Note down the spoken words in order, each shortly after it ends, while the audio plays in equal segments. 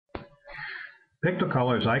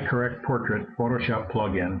Pictocolor's iCorrect Portrait Photoshop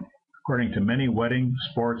plugin, according to many wedding,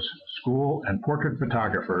 sports, school, and portrait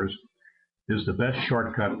photographers, is the best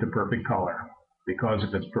shortcut to perfect color because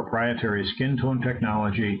of its proprietary skin tone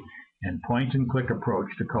technology and point-and-click approach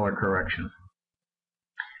to color correction.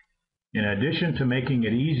 In addition to making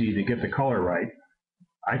it easy to get the color right,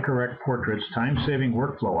 iCorrect Portrait's time-saving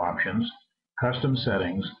workflow options, custom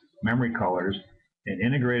settings, memory colors, and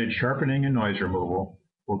integrated sharpening and noise removal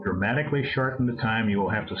will dramatically shorten the time you will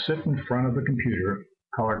have to sit in front of the computer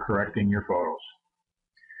color correcting your photos.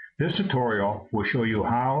 This tutorial will show you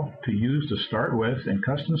how to use the Start With and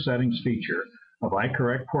Custom Settings feature of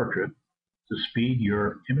iCorrect Portrait to speed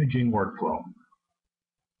your imaging workflow.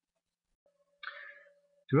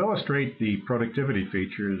 To illustrate the productivity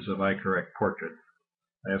features of iCorrect Portrait,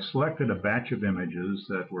 I have selected a batch of images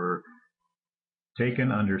that were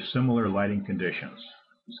taken under similar lighting conditions.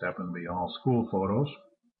 This happen to be all school photos.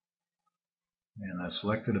 And I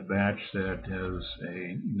selected a batch that has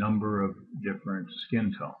a number of different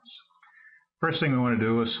skin tones. First thing we want to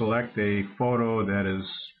do is select a photo that is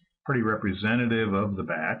pretty representative of the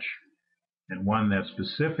batch and one that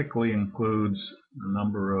specifically includes a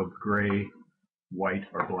number of gray, white,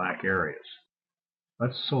 or black areas.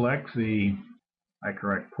 Let's select the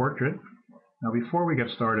iCorrect Portrait. Now before we get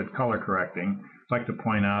started color correcting, I'd like to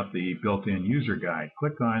point out the built-in user guide.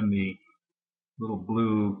 Click on the little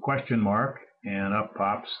blue question mark and up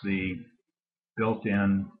pops the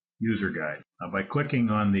built-in user guide. Now by clicking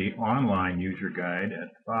on the online user guide at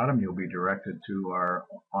the bottom, you'll be directed to our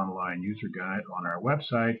online user guide on our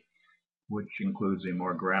website, which includes a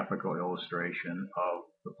more graphical illustration of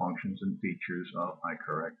the functions and features of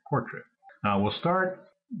iCorrect Portrait. Now we'll start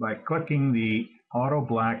by clicking the auto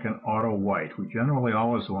black and auto white. We generally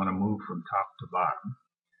always want to move from top to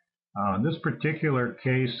bottom. In this particular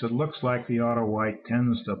case, it looks like the auto white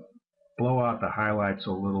tends to blow out the highlights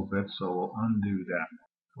a little bit, so we'll undo that.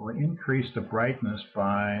 We'll increase the brightness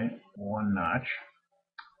by 1 notch,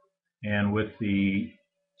 and with the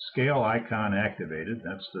scale icon activated,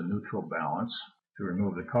 that's the neutral balance, to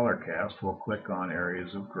remove the color cast, we'll click on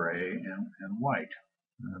areas of gray and white.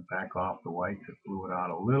 And back off the white to blew it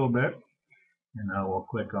out a little bit. And now we'll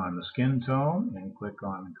click on the skin tone and click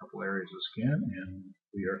on a couple areas of skin, and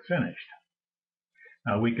we are finished.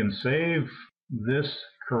 Now we can save this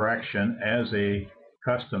correction as a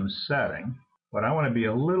custom setting, but I want to be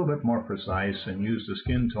a little bit more precise and use the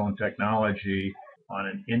skin tone technology on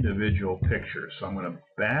an individual picture. So I'm going to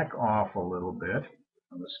back off a little bit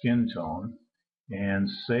on the skin tone and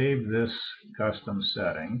save this custom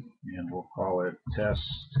setting, and we'll call it Test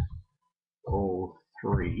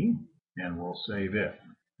 03, and we'll save it.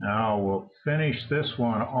 Now we'll finish this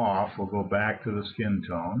one off. We'll go back to the skin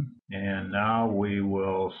tone, and now we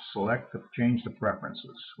will change the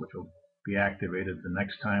preferences, which will be activated the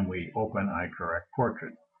next time we open iCorrect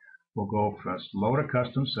Portrait. We'll go first, load a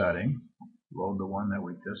custom setting, load the one that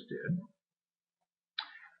we just did,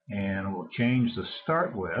 and we'll change the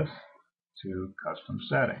Start With to Custom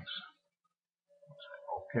Settings.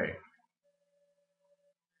 OK.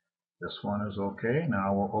 This one is OK.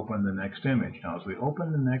 Now we'll open the next image. Now as we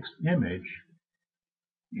open the next image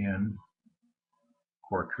in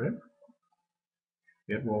Portrait,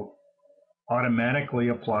 it will automatically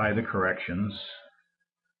apply the corrections,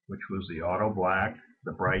 which was the auto black,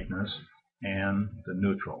 the brightness, and the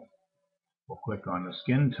neutral. We'll click on the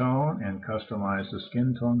skin tone and customize the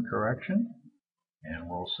skin tone correction, and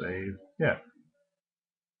we'll save it.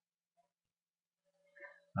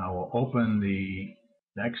 Now we'll open the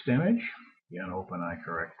next image. Again, open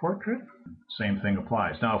iCorrect Portrait. Same thing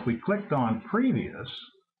applies. Now if we clicked on Previous,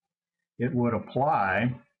 it would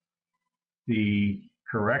apply the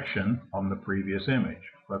correction on the previous image.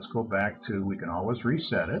 Let's go back to, we can always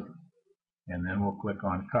reset it, and then we'll click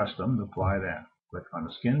on Custom to apply that. Click on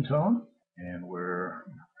the skin tone, and we're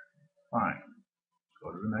fine.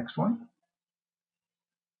 Go to the next one.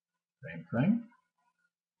 Same thing.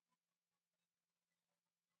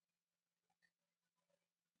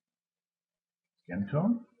 Skin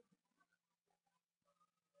tone.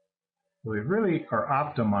 So we really are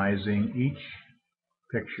optimizing each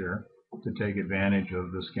picture to take advantage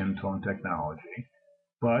of the skin tone technology,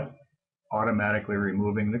 but automatically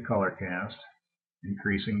removing the color cast,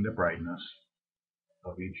 increasing the brightness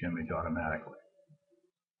of each image automatically.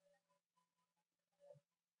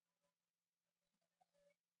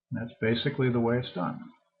 And that's basically the way it's done.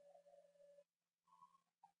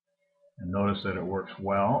 And notice that it works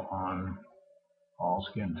well on all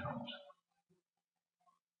skin tones.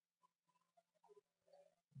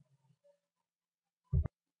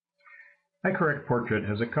 iCorrect Portrait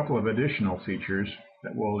has a couple of additional features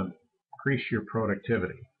that will increase your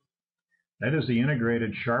productivity. That is the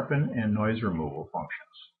integrated sharpen and noise removal functions.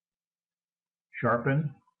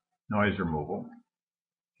 Sharpen, noise removal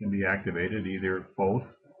can be activated either both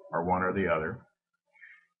or one or the other.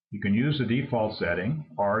 You can use the default setting,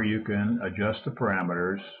 or you can adjust the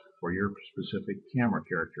parameters for your specific camera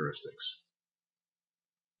characteristics.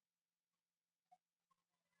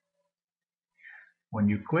 When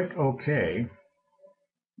you click OK,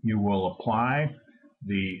 you will apply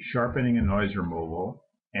the sharpening and noise removal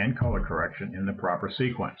and color correction in the proper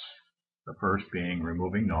sequence. The first being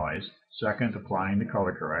removing noise, second applying the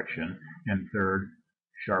color correction, and third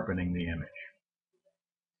sharpening the image.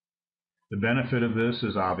 The benefit of this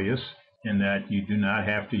is obvious in that you do not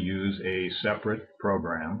have to use a separate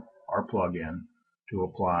program or plugin to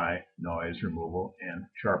apply noise removal and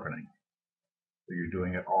sharpening. So you're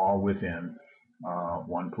doing it all within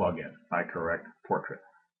one plugin, iCorrect Portrait.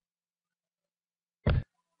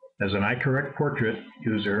 As an iCorrect Portrait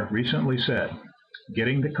user recently said,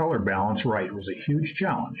 getting the color balance right was a huge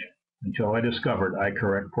challenge until I discovered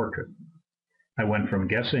iCorrect Portrait. I went from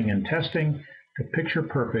guessing and testing to picture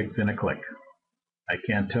perfect in a click. I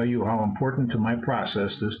can't tell you how important to my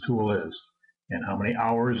process this tool is and how many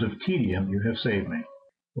hours of tedium you have saved me.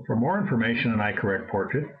 But for more information on iCorrect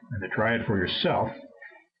Portrait and to try it for yourself,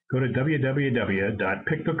 go to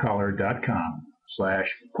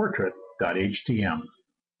www.pictocolor.com/portrait.htm.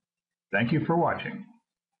 Thank you for watching.